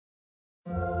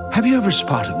Have you ever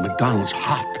spotted McDonald's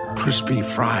hot, crispy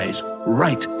fries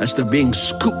right as they're being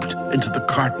scooped into the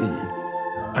carton?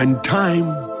 And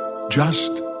time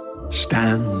just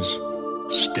stands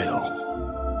still.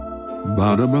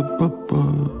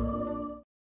 Ba-da-ba-ba-ba.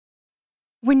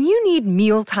 When you need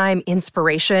mealtime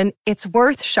inspiration, it's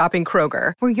worth shopping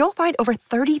Kroger, where you'll find over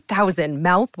 30,000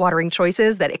 mouth-watering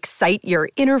choices that excite your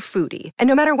inner foodie. And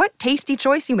no matter what tasty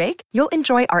choice you make, you'll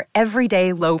enjoy our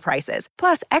everyday low prices,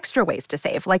 plus extra ways to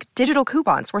save, like digital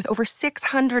coupons worth over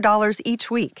 $600 each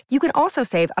week. You can also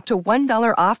save up to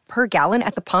 $1 off per gallon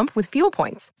at the pump with fuel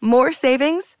points. More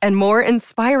savings and more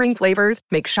inspiring flavors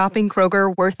make shopping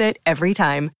Kroger worth it every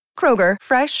time. Kroger,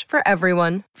 fresh for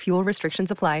everyone. Fuel restrictions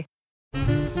apply.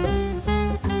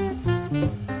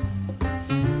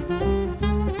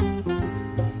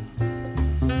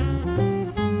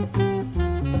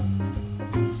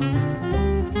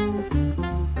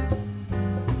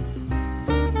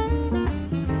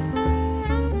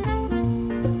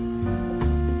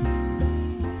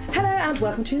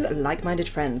 Welcome to Like-Minded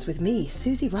Friends with me,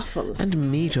 Susie Ruffle.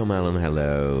 And me, Tom Allen,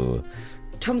 hello.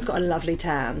 Tom's got a lovely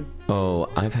tan. Oh,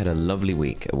 I've had a lovely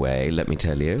week away, let me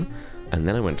tell you. And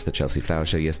then I went to the Chelsea Flower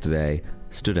Show yesterday,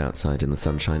 stood outside in the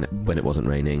sunshine when it wasn't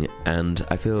raining, and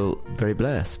I feel very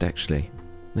blessed, actually.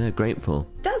 Yeah, grateful.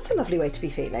 That's a lovely way to be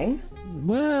feeling.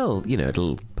 Well, you know,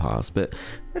 it'll pass, but...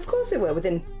 Of course it will,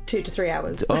 within 2 to 3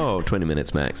 hours. Oh, 20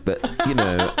 minutes max, but, you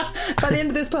know... By the end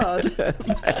of this pod.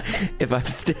 If I've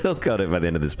still got it by the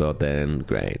end of this pod, then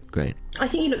great. I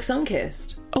think you look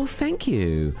sun-kissed. Oh, thank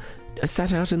you. I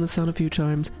sat out in the sun a few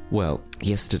times. Well,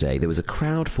 yesterday there was a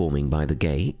crowd forming by the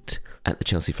gate at the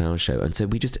Chelsea Flower Show, and so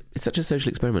it's such a social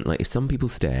experiment. Like, if some people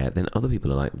stare, then other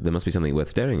people are like, there must be something worth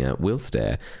staring at, we'll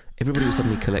stare. Everybody was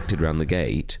suddenly collected around the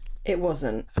gate. It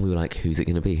wasn't. And we were like, who's it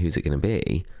going to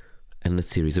be? And a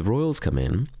series of royals come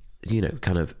in, you know,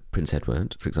 kind of Prince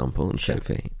Edward, for example, and sure.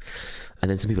 Sophie. And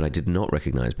then some people I did not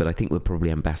recognise, but I think were probably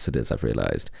ambassadors, I've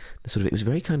realised. It was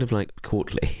very kind of like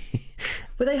courtly.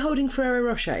 Were they holding Ferrero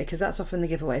Rocher? Because that's often the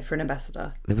giveaway for an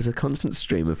ambassador. There was a constant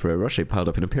stream of Ferrero Rocher piled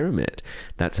up in a pyramid.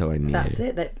 That's how I knew. That's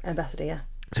it, the ambassador, yeah.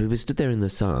 So we were stood there in the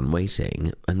sun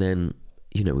waiting, and then,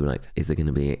 you know, we were like, is there going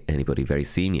to be anybody very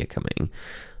senior coming?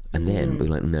 And then we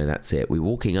were like, no, that's it. We're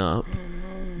walking up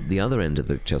the other end of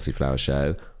the Chelsea Flower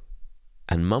Show,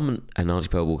 and Mum and Auntie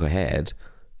Pearl walk ahead,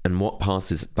 and what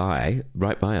passes by,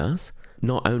 right by us,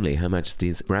 not only Her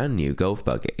Majesty's brand new golf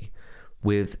buggy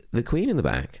with the Queen in the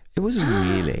back. It was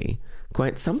really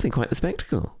quite the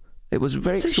spectacle. It was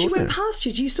very extraordinary. So she went past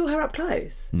you. You saw her up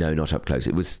close? No, not up close.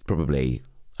 It was probably,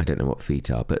 I don't know what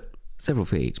feet are, but several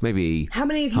feet, maybe. How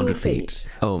many of your feet?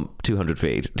 Oh, 200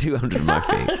 feet. 200 of my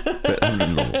feet, but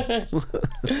 100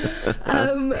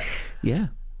 more. Yeah.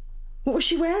 What was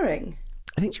she wearing?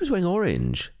 I think she was wearing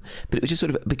orange, but it was just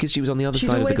sort of because she was on the other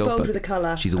side of the golf buggy. She's always bold with the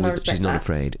colour. She's not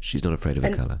afraid. She's not afraid of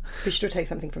her colour. We should take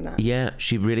something from that. Yeah,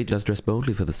 she really does dress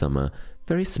boldly for the summer.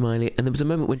 Very smiley. And there was a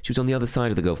moment when she was on the other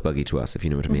side of the golf buggy to us, if you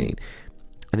know what I mean.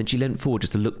 And then she leant forward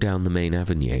just to look down the main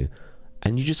avenue.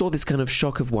 And you just saw this kind of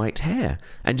shock of white hair.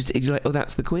 And just you're like, oh,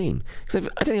 that's the Queen. Because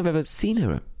I don't think I've ever seen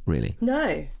her, really. No.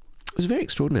 It was very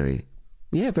extraordinary.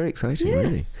 Yeah, very exciting, yes.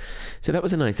 Really. So that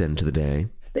was a nice end to the day.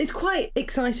 It's quite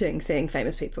exciting seeing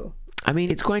famous people. I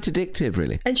mean, it's quite addictive,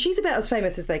 really. And she's about as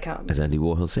famous as they come. As Andy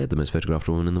Warhol said, the most photographed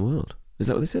woman in the world. Is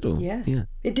that what they said? Or? Yeah. Yeah.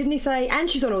 Didn't he say, and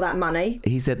she's on all that money?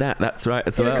 He said that. That's right.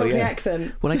 As in well, a Cockney yeah.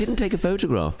 accent. Well, I didn't take a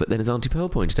photograph, but then as Auntie Pearl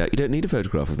pointed out, you don't need a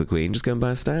photograph of the Queen, just go and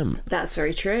buy a stamp. That's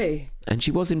very true. And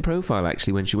she was in profile,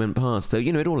 actually, when she went past. So,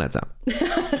 you know, it all adds up.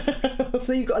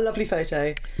 So you've got a lovely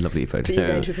photo. Lovely photo. That you're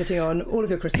going to be putting on all of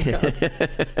your Christmas cards.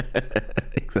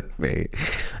 Exactly.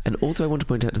 And also I want to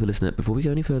point out to the listener, before we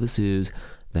go any further, Suze,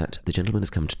 that the gentleman has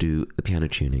come to do the piano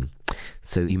tuning.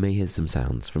 So you may hear some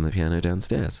sounds from the piano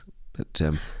downstairs. But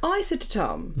I said to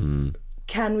Tom,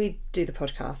 can we do the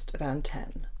podcast around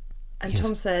 10? And yes.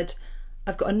 Tom said,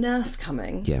 I've got a nurse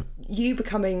coming. Yeah. You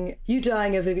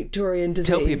dying of a Victorian disease.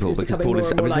 Tell people, because Paul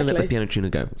is... I was going to let the piano tuner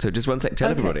go. So just one sec.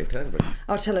 Tell everybody.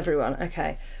 I'll tell everyone.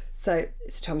 Okay. So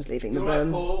Tom's leaving the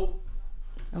room. Right, Paul.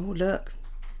 Oh, look.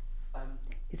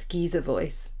 It's geezer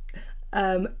voice.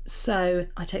 So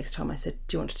I text Tom. I said,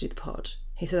 do you want to do the pod?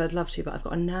 He said, I'd love to, but I've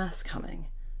got a nurse coming.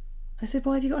 I said,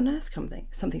 why have you got a nurse coming?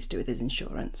 Something to do with his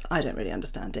insurance. I don't really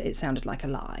understand it. It sounded like a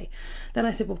lie. Then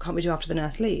I said, well, can't we do after the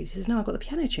nurse leaves? He says, no, I've got the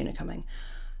piano tuner coming.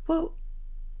 Well,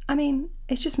 I mean,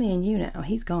 it's just me and you now.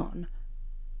 He's gone.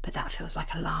 But that feels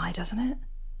like a lie, doesn't it?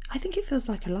 I think it feels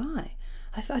like a lie.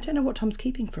 I don't know what Tom's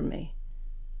keeping from me.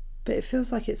 But it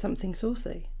feels like it's something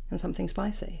saucy and something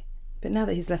spicy. But now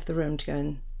that he's left the room to go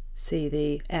and see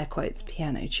the, air quotes,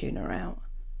 piano tuner out,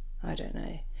 I don't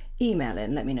know. email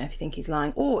in, let me know if you think he's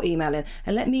lying, or email in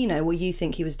and let me know what you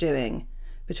think he was doing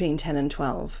between 10 and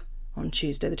 12 on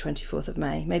Tuesday the 24th of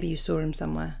May. Maybe you saw him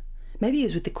somewhere. Maybe he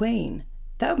was with the Queen.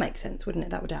 That would make sense, wouldn't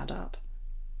it? That would add up.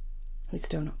 He's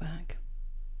still not back.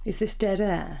 Is this dead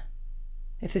air?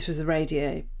 If this was a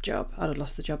radio job, I'd have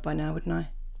lost the job by now, wouldn't I?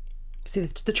 See,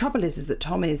 the trouble is that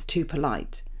Tom is too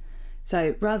polite.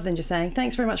 So rather than just saying,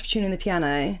 thanks very much for tuning the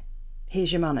piano,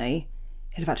 here's your money,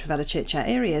 he'd have had to have had a chit-chat.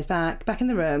 Here he is, back in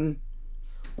the room.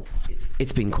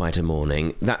 It's been quite a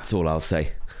morning, that's all I'll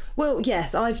say. Well,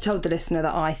 yes, I've told the listener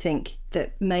that I think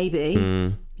that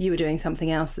maybe you were doing something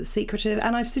else that's secretive,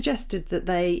 and I've suggested that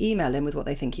they email in with what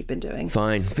they think you've been doing.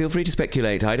 Fine, feel free to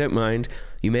speculate, I don't mind.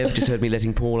 You may have just heard me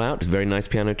letting Paul out, very nice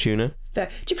piano tuner. Do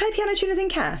you play piano tuners in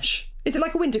cash? Is it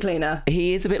like a window cleaner?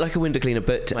 He is a bit like a window cleaner,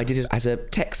 but I did it as a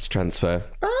text transfer.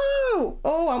 Oh,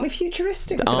 aren't we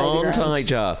futuristic with the baby Aren't ground? I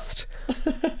just?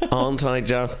 Aren't I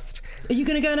just? Are you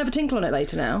going to go and have a tinkle on it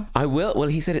later now? I will. Well,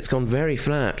 he said it's gone very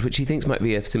flat, which he thinks might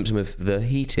be a symptom of the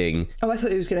heating. Oh, I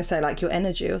thought he was going to say, like, your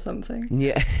energy or something.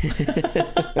 Yeah.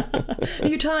 Are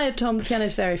you tired, Tom? The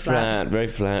piano's very flat. Flat, very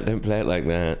flat. Don't play it like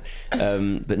that.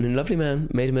 But a lovely man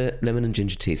made him a lemon and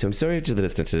ginger tea. So I'm sorry to the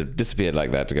listener to disappear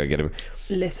like that to go get him.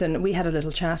 Listen, we had a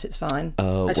little chat. It's fine.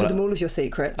 I told them all of your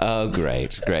secrets. Oh,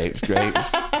 great.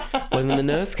 Well, then the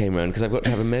nurse came round because I've got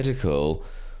to have a medical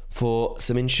for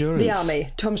some insurance. The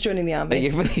army. Tom's joining the army.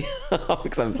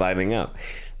 Because I'm signing up.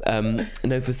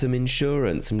 No, for some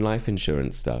insurance, some life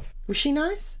insurance stuff. Was she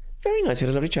nice? Very nice. We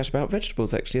had a lovely chat about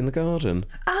vegetables, actually, in the garden.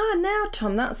 Now,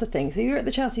 Tom, that's the thing. So you're at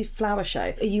the Chelsea Flower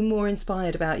Show. Are you more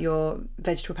inspired about your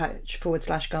vegetable patch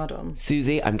 /garden?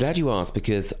 Susie, I'm glad you asked,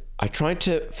 because I tried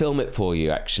to film it for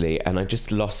you, actually, and I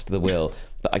just lost the will.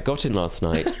 But I got in last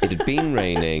night. It had been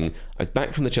raining. I was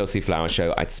back from the Chelsea Flower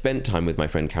Show. I'd spent time with my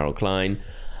friend Carol Klein,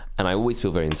 and I always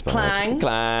feel very inspired.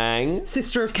 Clang.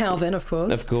 Sister of Calvin, of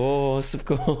course. Of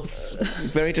course.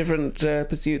 Very different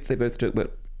pursuits they both took,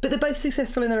 but they're both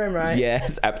successful in their own right.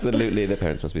 Yes, absolutely. Their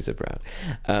parents must be so proud.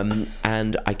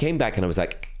 And I came back and I was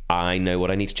like, I know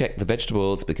what I need to check. The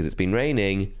vegetables, because it's been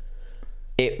raining.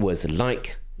 It was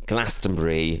like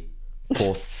Glastonbury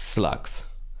for slugs.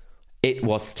 It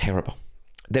was terrible.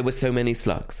 There were so many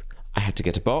slugs. I had to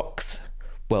get a box.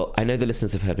 Well, I know the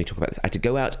listeners have heard me talk about this. I had to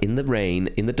go out in the rain,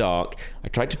 in the dark. I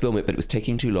tried to film it, but it was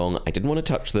taking too long. I didn't want to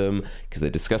touch them because they're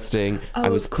disgusting. I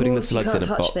was putting the slugs in a box.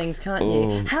 You can't touch things, can't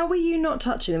you? How were you not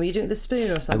touching them? Were you doing it with a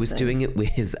spoon or something? I was doing it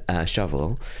with a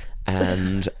shovel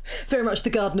and... Very much the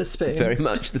gardener's spoon. Very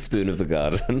much the spoon of the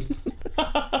garden.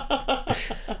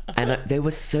 And there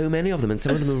were so many of them, and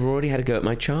some of them have already had a go at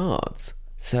my charts.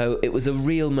 So it was a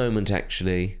real moment,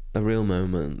 actually. A real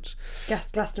moment.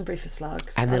 Glastonbury for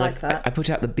slugs. And then I like that. I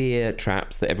put out the beer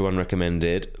traps that everyone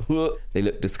recommended. They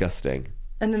looked disgusting.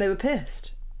 And then they were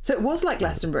pissed. So it was like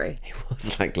Glastonbury. It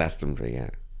was like Glastonbury, yeah.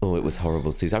 Oh, it was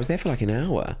horrible, Suze. I was there for like an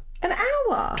hour. An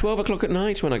hour? 12 o'clock at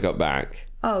night when I got back.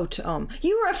 Oh, Tom.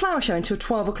 You were at a flower show until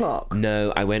 12 o'clock?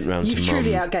 No, I went round to Mum's. You've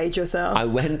truly outgauged yourself. I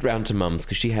went round to Mum's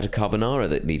because she had a carbonara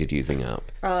that needed using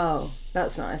up. Oh,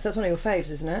 that's nice. That's one of your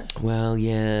faves, isn't it? Well,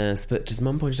 yes, but as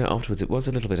Mum pointed out afterwards, it was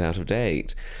a little bit out of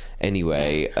date.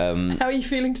 Anyway... How are you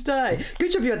feeling today?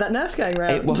 Good job you had that nurse going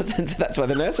round. It was, and so that's why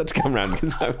the nurse had to come round,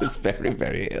 because I was very,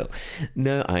 very ill.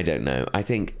 No, I don't know. I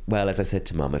think, well, as I said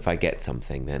to Mum, if I get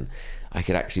something, then I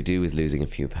could actually do with losing a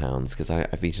few pounds, because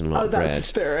I've eaten a lot of bread. That's the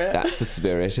spirit. That's the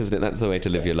spirit, isn't it? That's the way to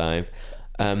live your life.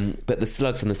 But the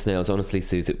slugs and the snails, honestly,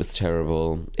 Suze, it was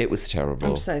terrible. It was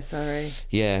terrible. I'm so sorry.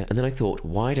 Yeah, and then I thought,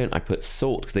 why don't I put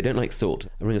salt, because they don't like salt,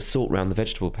 a ring of salt round the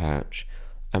vegetable patch.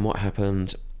 And what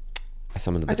happened? I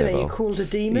summoned the devil. I don't know, you called a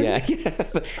demon? Yeah.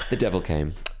 The devil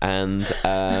came. And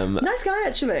nice guy,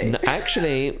 actually.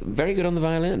 Actually, very good on the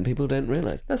violin. People don't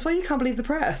realise. That's why you can't believe the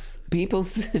press. People,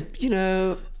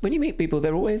 when you meet people,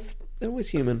 they're always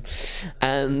human.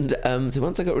 And so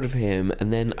once I got rid of him,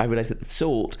 and then I realised that the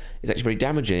salt is actually very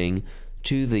damaging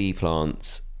to the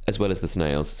plants as well as the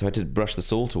snails. So I had to brush the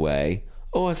salt away.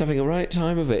 Oh, I was having a right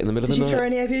time of it in the middle of the night. Did you throw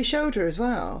any over your shoulder as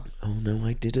well? Oh, no,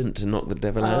 I didn't, to knock the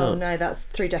devil out. Oh, no, that's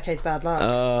 3 decades bad luck.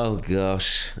 Oh,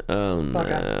 gosh. Oh,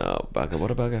 bugger. No. Bugger,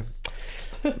 what a bugger.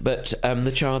 But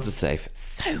the chards are safe.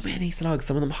 So many slugs,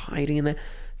 some of them hiding in there,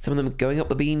 some of them going up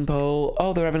the beanpole.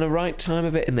 Oh, they're having a right time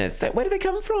of it in there. So where do they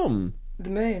come from? The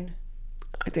moon.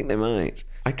 I think they might.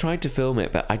 I tried to film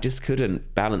it, but I just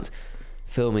couldn't balance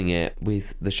filming it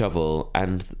with the shovel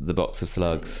and the box of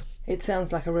slugs. It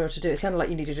sounds like a real to-do. It sounded like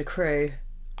you needed a crew.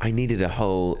 I needed a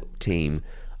whole team.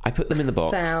 I put them in the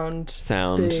box.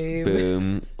 Sound,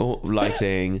 boom,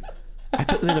 lighting. I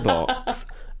put them in a box,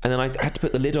 and then I had to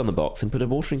put the lid on the box and put a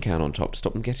watering can on top to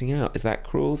stop them getting out. Is that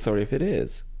cruel? Sorry if it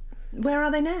is. Where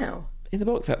are they now? In the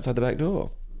box outside the back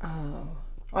door. Oh.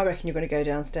 I reckon you're going to go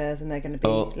downstairs and they're going to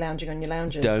be lounging on your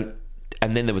lounges. Don't.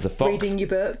 And then there was a fox. Reading your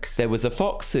books. There was a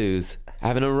fox, Suze,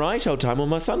 having a right old time on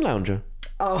my sun lounger.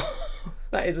 Oh,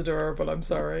 that is adorable. I'm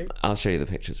sorry. I'll show you the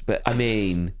pictures. But, I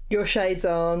mean... Your shades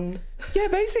on. Yeah,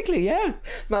 basically, yeah.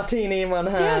 Martini in one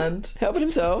hand. Yeah. Helping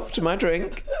himself to my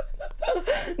drink.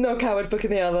 No coward book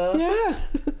in the other. Yeah.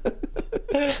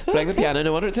 Playing the piano.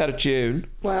 No wonder it's out of tune.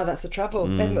 Wow, that's the trouble.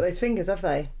 They haven't got those fingers, have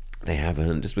they? They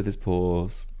haven't. Just with his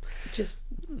paws. Just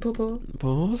paw.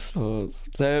 Paws.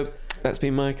 So, that's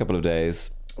been my couple of days.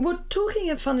 Well, talking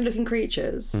of funny-looking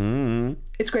creatures,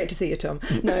 it's great to see you, Tom.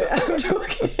 No,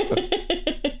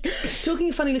 talking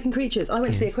of funny-looking creatures, I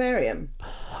went to the aquarium.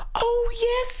 Oh,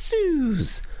 yes,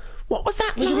 Suze. What was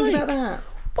that like? What do you think about that?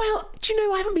 Well, do you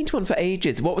know, I haven't been to one for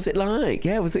ages. What was it like?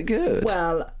 Yeah, was it good?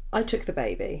 Well, I took the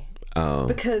baby. Oh.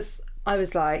 Because I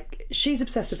was like, she's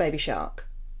obsessed with Baby Shark.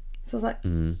 So I was like,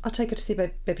 I'll take her to see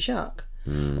Baby Shark.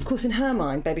 Of course, in her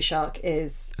mind, Baby Shark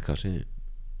is...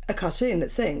 a cartoon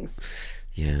that sings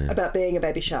about being a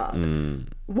baby shark.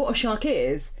 What a shark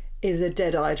is a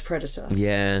dead-eyed predator.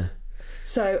 Yeah.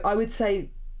 So I would say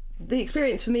the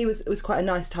experience for me was quite a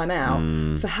nice time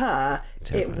out. For her,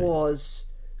 it was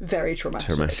very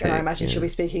traumatic. And I imagine she'll be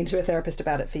speaking to a therapist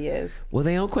about it for years. Well,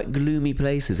 they are quite gloomy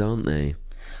places, aren't they?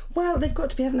 Well, they've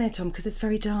got to be, haven't they, Tom? Because it's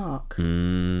very dark.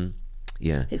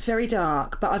 Yeah. It's very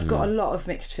dark, but I've got a lot of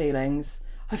mixed feelings.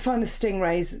 I find the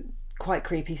stingrays quite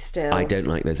creepy still. I don't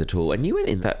like those at all. And you went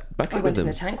in that bucket with them. I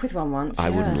went in a tank with one once.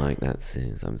 I wouldn't like that,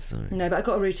 Suze. I'm sorry. No, but I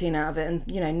got a routine out of it,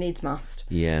 and needs must.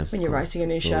 Yeah. When you're writing a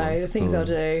new show, the things I'll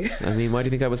do. I mean, why do you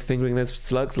think I was fingering those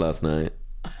slugs last night?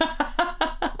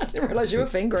 I didn't realise you were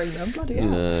fingering them. Bloody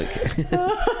hell.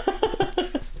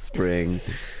 Look. Spring.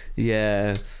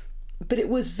 Yeah. But it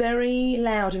was very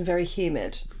loud and very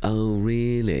humid. Oh,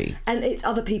 really? And it's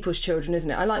other people's children, isn't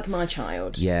it? I like my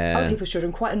child. Yeah. Other people's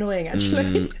children, quite annoying,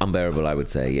 actually. Unbearable, I would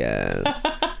say, yes.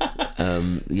 So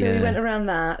we went around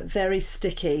that, very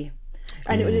sticky.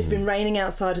 And it had been raining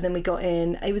outside and then we got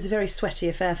in. It was a very sweaty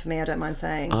affair for me, I don't mind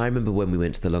saying. I remember when we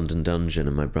went to the London Dungeon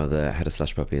and my brother had a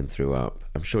slush puppy and threw up.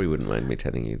 I'm sure he wouldn't mind me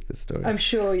telling you this story. I'm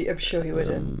sure he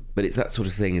wouldn't. But it's that sort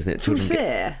of thing, isn't it? From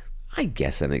fear? I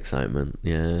guess an excitement,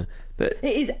 yeah. But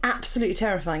it is absolutely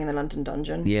terrifying in the London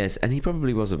Dungeon. Yes, and he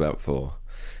probably was about 4.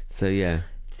 So, yeah.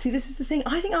 See, this is the thing.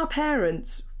 I think our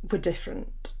parents were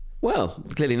different. Well,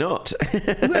 clearly not.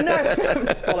 Well, no,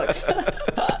 bollocks.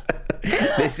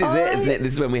 This is it, isn't it?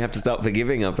 This is when we have to start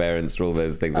forgiving our parents for all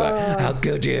those things. Like, how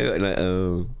could you? And like,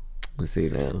 I see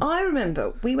now. I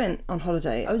remember we went on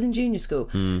holiday. I was in junior school.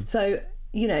 So,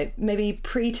 maybe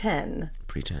pre-10.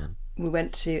 Pre-10. We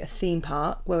went to a theme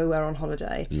park where we were on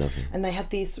holiday. Lovely. And they had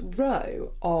this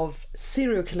row of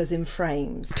serial killers in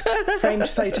frames. Framed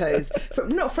photos.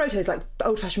 Not photos, like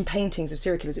old-fashioned paintings of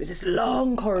serial killers. It was this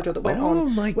long corridor that went on. Oh,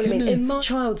 my goodness. I mean, in my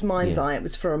child's mind's eye, it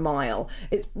was for a mile.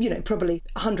 It's, probably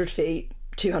 100 feet,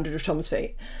 200 of Tom's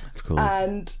feet. Of course.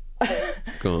 And...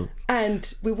 Go on.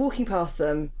 And we're walking past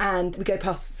them and we go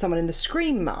past someone in the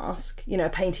Scream mask, a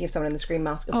painting of someone in the Scream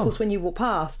mask. Of course, when you walk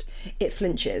past, it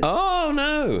flinches. Oh,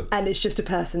 no. And it's just a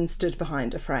person stood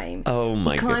behind a frame. Oh,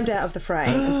 my goodness. He climbed out of the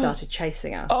frame and started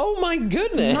chasing us. Oh, my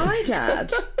goodness. My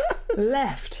dad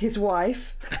left his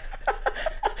wife,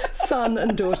 son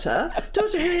and daughter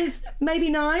who is maybe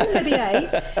 9, maybe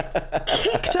 8,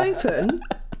 kicked open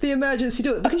the emergency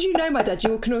door, because my dad,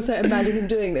 you can also imagine him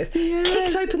doing this. Yes.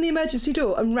 Kicked open the emergency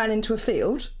door and ran into a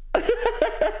field.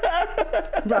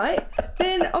 Right?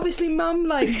 Then obviously Mum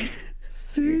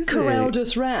corralled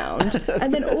us round,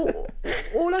 and then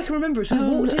all I can remember is we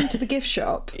walked into the gift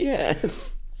shop.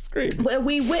 Yes. Scream. Where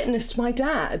we witnessed my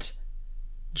dad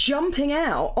jumping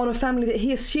out on a family that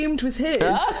he assumed was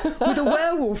his with a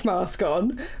werewolf mask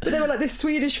on. But they were like this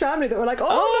Swedish family that were like,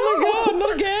 oh my God,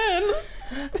 not again.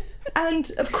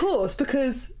 And of course,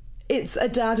 because it's a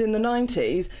dad in the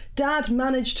 90s, Dad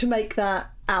managed to make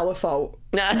that our fault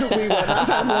that we weren't that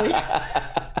family.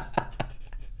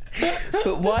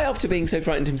 But why, after being so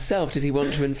frightened himself, did he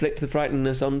want to inflict the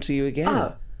frightenedness onto you again?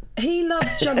 Oh, he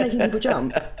loves making people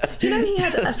jump. He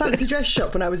had a fancy dress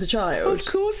shop when I was a child. Of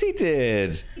course he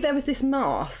did. There was this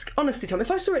mask. Honestly, Tom,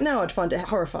 if I saw it now, I'd find it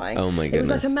horrifying. Oh, my goodness.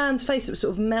 It was like a man's face that was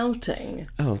sort of melting.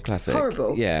 Oh, classic.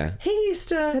 Horrible. Yeah. He used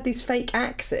to have these fake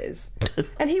axes,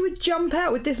 and he would jump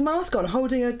out with this mask on,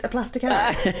 holding a plastic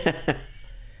axe.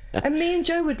 And me and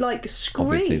Joe would,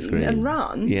 scream and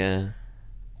run. Yeah.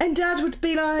 And Dad would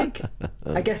be like,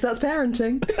 I guess that's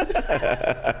parenting.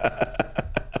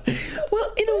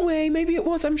 Well, in a way, maybe it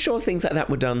was. I'm sure things like that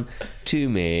were done to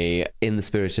me in the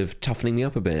spirit of toughening me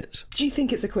up a bit. Do you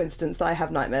think it's a coincidence that I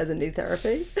have nightmares and need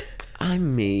therapy? I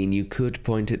mean, you could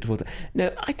point it towards...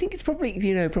 No, I think it's probably,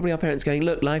 probably our parents going,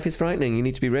 look, life is frightening, you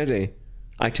need to be ready.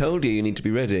 I told you need to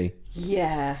be ready.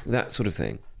 Yeah. That sort of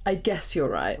thing. I guess you're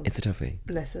right. It's a toughie.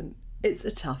 Listen, it's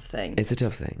a tough thing. It's a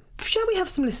tough thing. Shall we have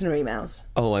some listener emails?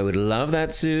 Oh, I would love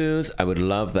that, Suze. I would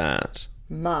love that.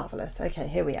 Marvellous. Okay,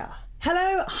 here we are.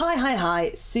 Hello,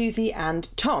 hi, Susie and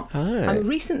Tom. Hi. I'm a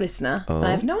recent listener, and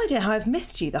I have no idea how I've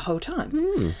missed you the whole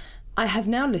time. I have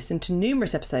now listened to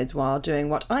numerous episodes while doing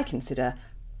what I consider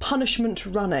punishment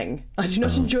running. I do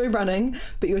not enjoy running,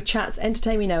 but your chats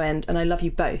entertain me no end, and I love you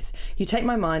both. You take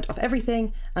my mind off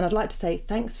everything, and I'd like to say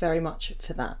thanks very much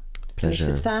for that.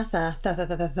 Pleasure.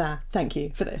 Thank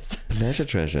you for this. Pleasure,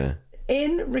 treasure.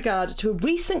 In regard to a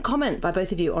recent comment by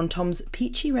both of you on Tom's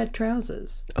peachy red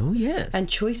trousers. Oh, yes. And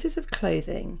choices of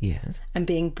clothing. Yes. And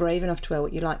being brave enough to wear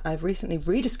what you like, I've recently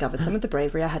rediscovered some of the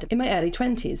bravery I had in my early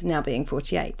 20s, now being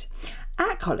 48.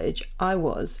 At college, I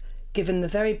was given the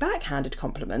very backhanded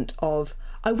compliment of,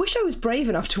 I wish I was brave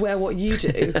enough to wear what you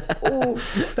do. Oh,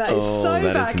 that is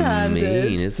so backhanded. That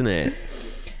is mean, isn't it?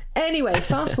 Anyway,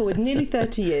 fast forward nearly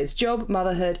 30 years, job,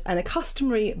 motherhood, and a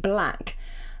customary black.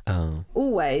 Oh.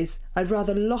 Always, I'd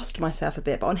rather lost myself a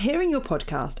bit, but on hearing your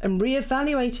podcast and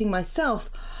re-evaluating myself,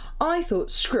 I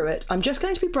thought, screw it, I'm just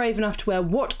going to be brave enough to wear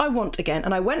what I want again,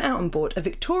 and I went out and bought a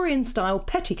Victorian-style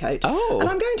petticoat, and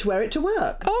I'm going to wear it to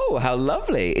work. Oh, how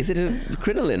lovely. Is it a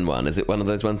crinoline one? Is it one of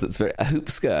those ones that's a hoop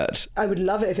skirt? I would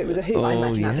love it if it was a hoop. I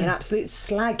imagine that'd be an absolute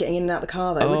slag getting in and out of the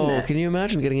car, though, wouldn't it? Can you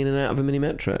imagine getting in and out of a mini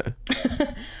metro?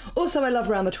 Also, I love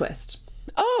Round the Twist.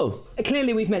 Oh.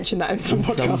 Clearly we've mentioned that in some podcast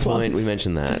At some point once. we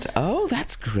mentioned that. Oh,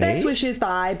 that's great. Best wishes,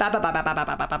 bye. Bye, bye, bye, bye, bye,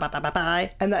 bye, bye, bye, bye, bye,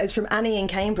 bye. And that is from Annie in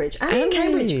Cambridge. Annie in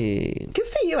Cambridge. Good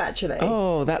for you, actually.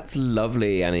 Oh, that's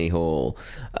lovely, Annie Hall.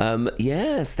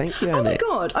 Yes, thank you, Annie. Oh my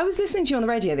God, I was listening to you on the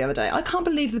radio the other day. I can't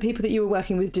believe the people that you were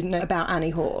working with didn't know about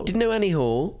Annie Hall. Didn't know Annie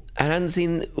Hall and hadn't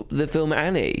seen the film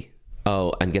Annie.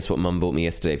 Oh, and guess what Mum bought me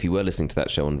yesterday? If you were listening to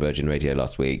that show on Virgin Radio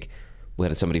last week, we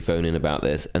had somebody phone in about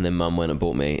this, and then Mum went and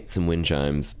bought me some wind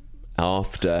chimes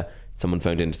after someone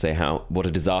phoned in to say what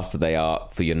a disaster they are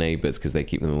for your neighbours because they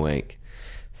keep them awake.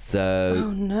 So...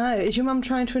 Oh, no. Is your mum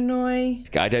trying to annoy...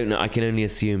 I don't know. I can only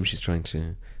assume she's trying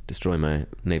to destroy my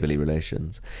neighbourly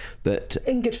relations. But...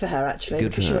 And good for her, actually.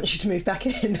 Good for her. She wants you to move back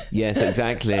in. Yes,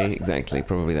 exactly.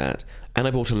 Probably that. And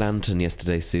I bought a lantern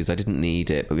yesterday, Suze. I didn't need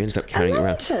it, but we ended up carrying it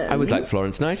around. I was like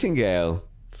Florence Nightingale.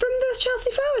 From the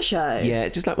Chelsea Flower Show? Yeah,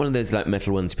 it's just like one of those like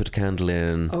metal ones you put a candle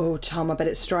in. Oh, Tom, I bet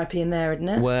it's stripy in there, isn't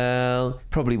it? Well,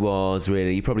 probably was,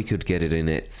 really. You probably could get it in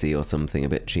Etsy or something a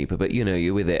bit cheaper, but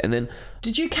you're with it. And then...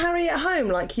 Did you carry it home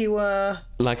like you were...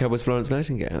 Like I was Florence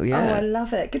Nightingale, yeah. Oh, I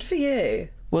love it. Good for you.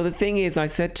 Well, the thing is, I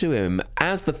said to him,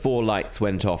 as the 4 lights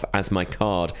went off, as my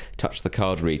card touched the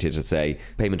card reader to say,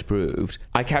 payment approved,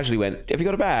 I casually went, have you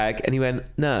got a bag? And he went,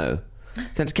 no. So I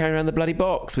had to carry around the bloody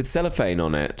box with cellophane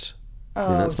on it. Oh, I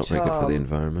mean, that's not very good for the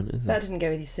environment, is it? That didn't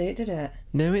go with your suit, did it?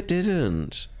 No, it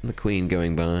didn't. The Queen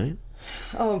going by.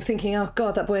 Oh, I'm thinking, oh,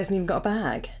 God, that boy hasn't even got a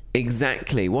bag.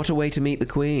 Exactly. What a way to meet the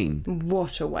Queen.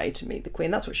 What a way to meet the Queen.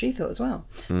 That's what she thought as well.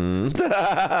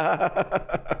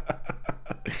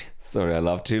 Sorry, I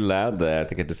laughed too loud there. I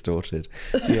think I distorted.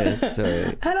 Yes,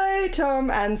 sorry. Hello,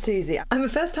 Tom and Susie. I'm a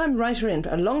first-time writer in,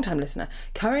 but a long-time listener,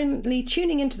 currently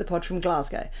tuning into the pod from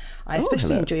Glasgow. I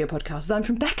especially enjoy your podcast as I'm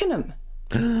from Beckenham.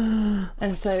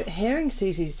 And so hearing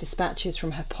Susie's dispatches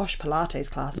from her posh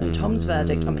Pilates class and Tom's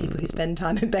verdict on people who spend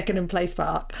time in Beckenham Place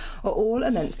Park are all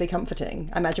immensely comforting.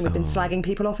 I imagine we've been slagging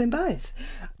people off in both.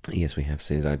 Yes, we have,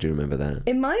 Suze. I do remember that.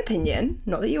 In my opinion,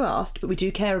 not that you asked, but we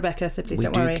do care, Rebecca, so please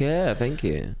don't worry. We do care, thank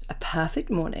you. A perfect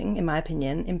morning, in my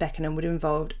opinion, in Beckenham would have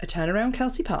involved a turn around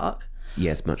Kelsey Park.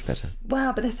 Yes, much better.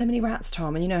 Well, but there's so many rats,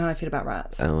 Tom, and you know how I feel about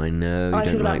rats. Oh, I know. I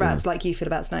feel about rats like you feel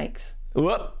about snakes.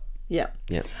 What? Yeah.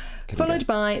 Yeah. Followed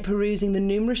by perusing the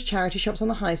numerous charity shops on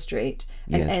the high street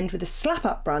and end with a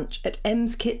slap-up brunch at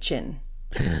M's Kitchen.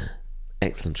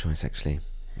 Excellent choice, actually.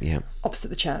 Yeah. Opposite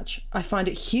the church. I find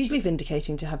it hugely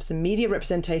vindicating to have some media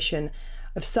representation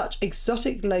of such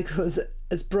exotic locals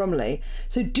as Bromley,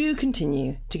 so do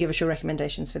continue to give us your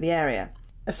recommendations for the area.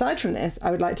 Aside from this, I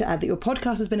would like to add that your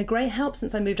podcast has been a great help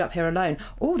since I moved up here alone.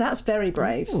 Oh, that's very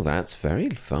brave. Oh, that's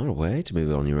very far away to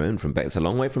move on your own from It's a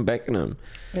long way from Beckenham.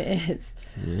 It is.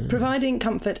 Yeah. Providing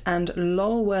comfort and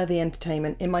lol-worthy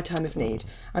entertainment in my time of need.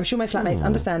 I'm sure my flatmates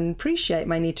understand and appreciate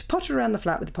my need to potter around the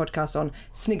flat with the podcast on,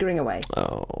 sniggering away.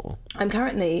 Oh. I'm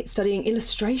currently studying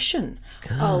illustration.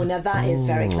 Oh, now that is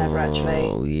very clever, actually.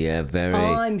 Oh, yeah, very.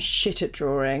 I'm shit at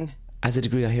drawing. As a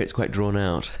degree, I hear it's quite drawn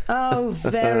out. Oh,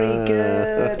 very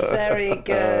good, very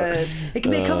good. It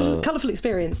can be a colourful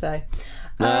experience, though.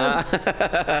 Can't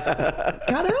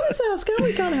help ourselves, can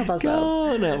we? Can't help ourselves.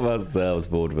 Can't help ourselves,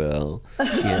 vaudeville.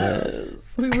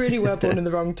 Yes. We really were born in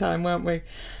the wrong time, weren't we?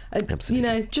 Absolutely. You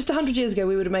know, just 100 years ago,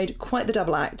 we would have made quite the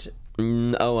double act.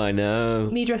 Oh, I know.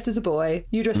 Me dressed as a boy,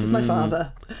 you dressed as my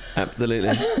father. Absolutely.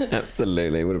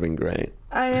 Absolutely. It would have been great.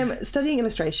 I am studying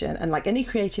illustration, and like any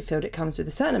creative field, it comes with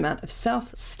a certain amount of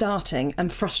self-starting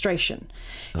and frustration.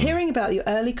 Hearing about your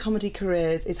early comedy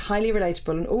careers is highly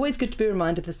relatable and always good to be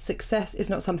reminded that success is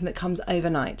not something that comes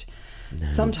overnight. No.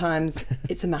 Sometimes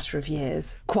it's a matter of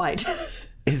years. Quite.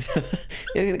 The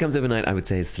only thing that comes overnight, I would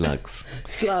say, is slugs.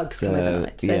 Slugs come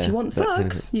overnight. So if you want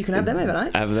slugs, you can have them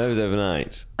overnight. Have those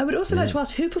overnight. I would also like to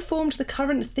ask, who performed the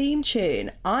current theme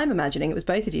tune? I'm imagining it was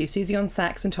both of you, Susie on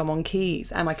sax and Tom on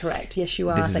keys. Am I correct? Yes, you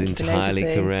are. This is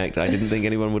entirely correct. I didn't think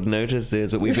anyone would notice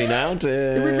this, but we've been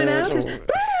outed. We've been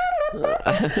outed.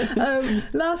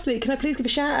 Lastly, can I please give a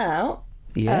shout out?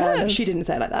 Yes. She didn't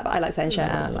say it like that, but I like saying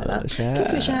shout out like that. Please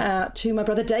give a shout out to my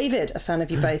brother David, a fan of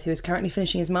you both, who is currently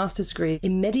finishing his master's degree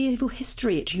in medieval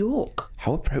history at York.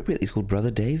 How appropriate, he's called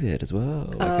Brother David as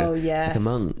well. Yes. Like a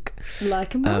monk.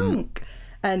 Like a monk.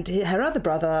 And her other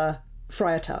brother,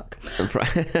 Friar Tuck.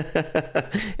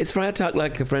 Is Friar Tuck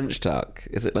like a French tuck?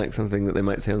 Is it like something that they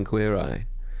might say on Queer Eye?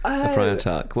 A Friar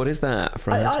Tuck. What is that?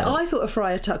 I thought a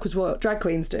Friar Tuck was what drag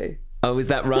queens do. Oh, is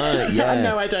that right? Yeah.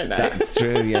 No, I don't know. That's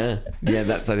true, yeah. Yeah,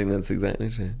 I think that's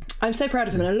exactly true. I'm so proud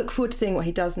of him, and I look forward to seeing what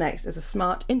he does next as a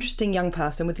smart, interesting young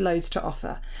person with loads to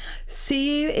offer.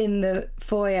 See you in the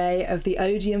foyer of the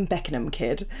Odeon Beckenham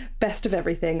Kid. Best of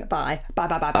everything. Bye. Bye,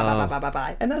 bye, bye, bye, bye, bye, bye,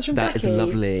 bye. And that's from Becky. That is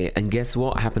lovely. And guess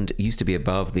what happened? It used to be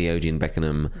above the Odeon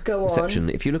Beckenham reception.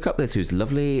 If you look up there, Sue's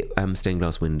lovely stained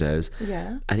glass windows.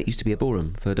 Yeah. And it used to be a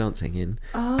ballroom for dancing in.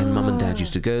 And Mum and Dad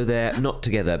used to go there, not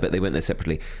together, but they went there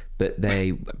separately. But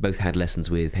they both had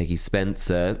lessons with Peggy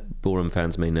Spencer, ballroom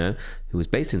fans may know, who was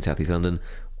based in South East London,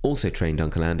 also trained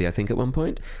Uncle Andy, I think, at one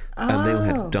point. They all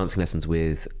had dancing lessons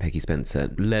with Peggy Spencer,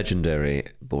 legendary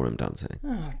ballroom dancing.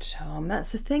 Oh, Tom,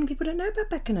 that's the thing. People don't know about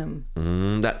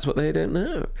Beckenham. That's what they don't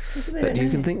know. But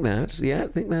you can think that. Yeah,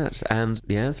 think that. And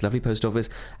yeah, it's a lovely post office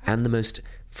and the most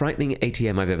frightening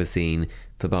ATM I've ever seen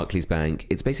for Barclays Bank.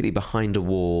 It's basically behind a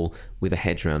wall with a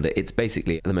hedge around it. It's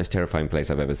basically the most terrifying place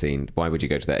I've ever seen. Why would you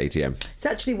go to that ATM? It's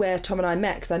actually where Tom and I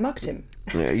met because I mugged him.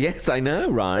 Yes, I know,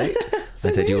 right? So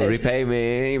I said, weird. you'll repay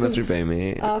me. You must repay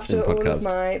me. After all of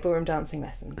my ballroom dancing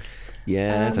lessons.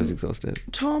 Yes, I was exhausted.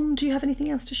 Tom, do you have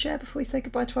anything else to share before we say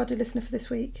goodbye to our dear listener for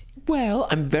this week? Well,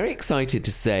 I'm very excited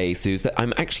to say, Suze, that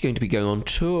I'm actually going to be going on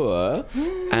tour.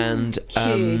 And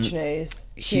huge news.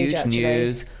 Huge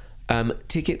news.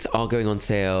 Tickets are going on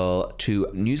sale to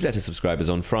newsletter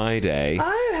subscribers on Friday.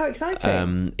 Oh, how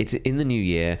exciting. It's in the new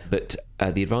year, but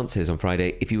the advance is on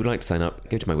Friday. If you would like to sign up,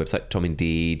 go to my website,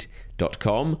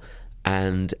 tomindeed.com,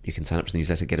 and you can sign up to the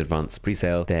newsletter, get advance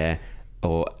pre-sale there,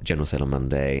 or general sale on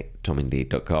Monday,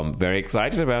 tomindeed.com. Very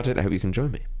excited about it. I hope you can join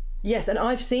me. Yes, and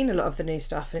I've seen a lot of the new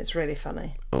stuff, and it's really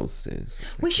funny. Oh, Suze.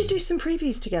 We should do some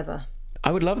previews together.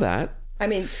 I would love that. I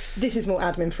mean, this is more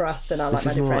admin for us than our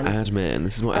like-minded friends.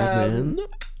 This is more admin.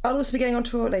 I'll also be going on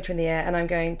tour later in the year, and I'm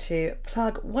going to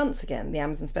plug once again the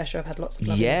Amazon special. I've had lots of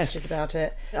lovely messages about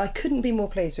it. I couldn't be more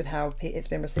pleased with how it's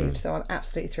been received, so I'm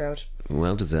absolutely thrilled.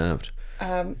 Well deserved.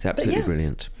 It's absolutely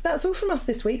brilliant. So that's all from us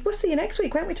this week. We'll see you next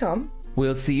week, won't we, Tom?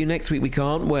 We'll see you next week. We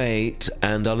can't wait.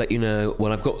 And I'll let you know.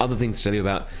 Well, I've got other things to tell you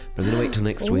about, but I'm going to wait till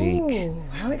next week. Oh,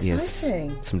 how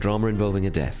exciting. Yes, some drama involving a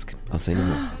desk. I'll say no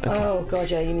more. Okay. Oh, God,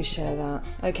 yeah, you need to share that.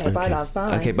 Okay, bye, love.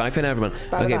 Bye. Okay, bye for now, everyone.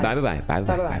 Bye, okay, bye. bye. Bye, bye,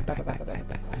 bye. Bye, bye, bye, bye, bye, bye,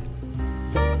 bye.